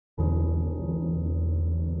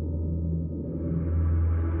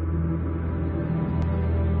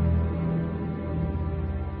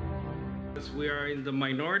in the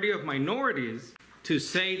minority of minorities to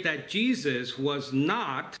say that Jesus was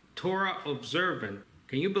not Torah observant.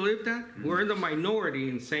 Can you believe that? We're in the minority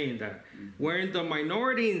in saying that. We're in the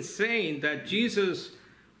minority in saying that Jesus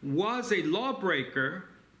was a lawbreaker,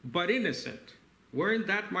 but innocent. We're in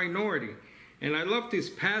that minority. And I love this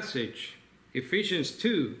passage, Ephesians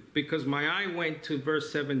 2, because my eye went to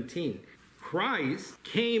verse 17. Christ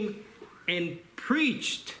came and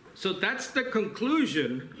preached. So that's the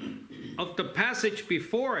conclusion of the passage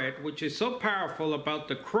before it, which is so powerful about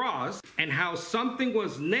the cross and how something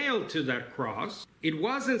was nailed to that cross. It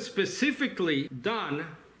wasn't specifically done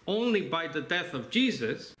only by the death of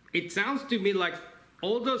Jesus. It sounds to me like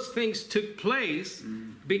all those things took place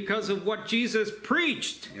because of what Jesus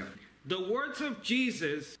preached. Yeah. The words of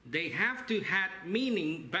Jesus, they have to have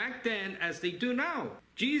meaning back then as they do now.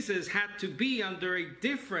 Jesus had to be under a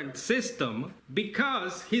different system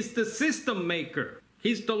because he's the system maker.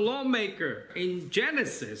 He's the lawmaker. In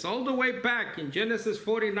Genesis, all the way back in Genesis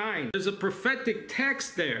 49, there's a prophetic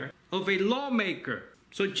text there of a lawmaker.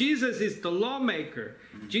 So Jesus is the lawmaker.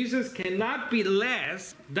 Jesus cannot be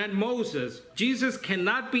less than Moses. Jesus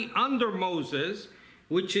cannot be under Moses,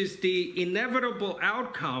 which is the inevitable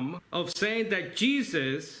outcome of saying that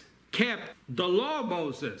Jesus kept the law of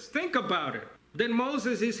Moses. Think about it. Then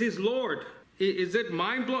Moses is his Lord. Is it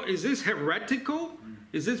mind-blowing? Is this heretical?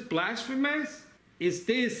 Is this blasphemous? Is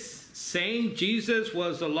this saying Jesus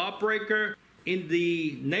was a lawbreaker in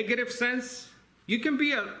the negative sense? You can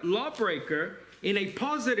be a lawbreaker in a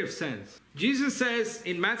positive sense. Jesus says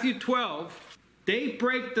in Matthew 12, they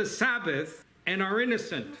break the Sabbath and are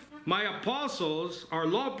innocent. My apostles are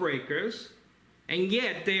lawbreakers, and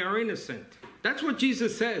yet they are innocent. That's what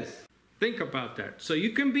Jesus says. Think about that. So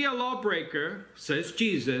you can be a lawbreaker, says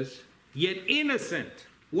Jesus, yet innocent.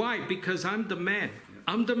 Why? Because I'm the man.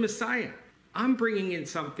 I'm the Messiah. I'm bringing in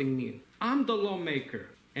something new. I'm the lawmaker,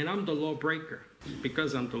 and I'm the lawbreaker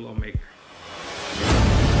because I'm the lawmaker.